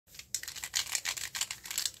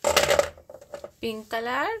pink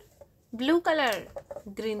color, blue color,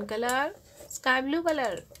 green color, sky blue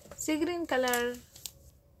color, sea green color.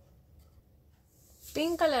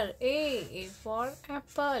 Pink color, A for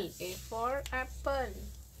apple, A for apple.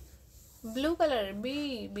 Blue color,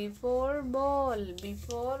 B for ball, B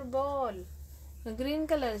for ball. Green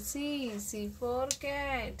color, C for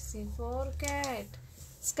cat, C for cat.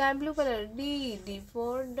 Sky blue color, D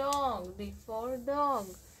for dog, D for dog.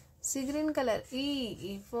 Sea green color,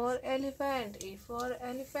 E for elephant, E for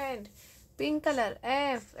elephant. Pink color,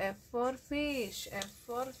 F for fish, F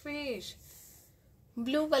for fish.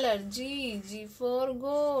 Blue color, G for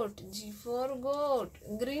goat, G for goat.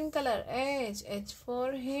 Green color, H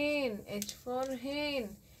for hen, H for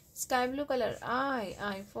hen. Sky blue color,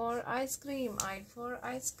 I for ice cream, I for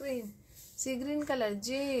ice cream. Sea green color,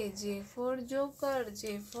 J for joker,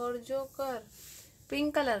 J for joker.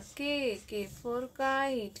 Pink color, K for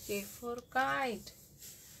kite, K for kite.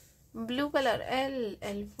 Blue color,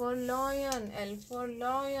 L for lion, L for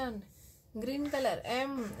lion. Green color,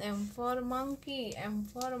 M for monkey, M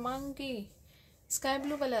for monkey. Sky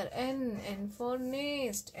blue color, N for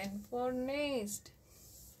nest, N for nest.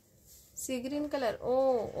 Sea green color,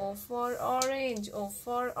 O for orange, O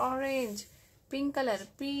for orange. Pink color,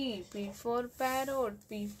 P for parrot,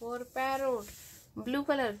 P for parrot. Blue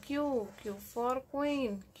color, Q for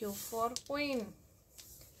queen, Q for queen.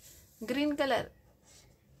 Green color,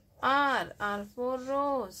 R for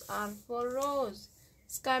rose, R for rose.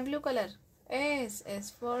 Sky blue color,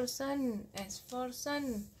 S for sun, S for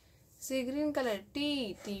sun. Sea green color,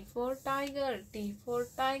 T for tiger, T for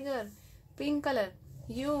tiger. Pink color,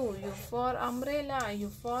 U for umbrella, U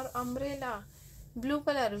for umbrella. Blue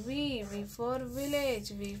color, V for village,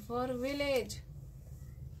 V for village.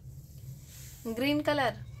 Green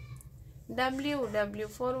color, W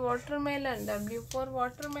for watermelon, W for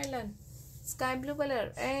watermelon. Sky blue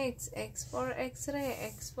color, X for x-ray,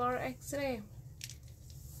 X for x-ray.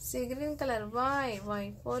 Sea green color, Y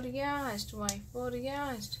for yacht, Y for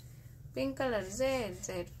yacht. Pink color, Z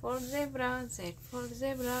for zebra, Z for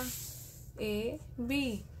zebra. A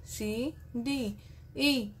B C D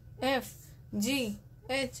E F G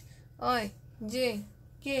H I J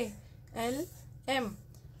K L M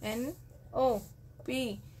N O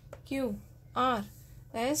P Q R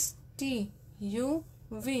S T U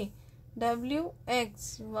V W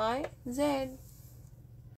X Y Z.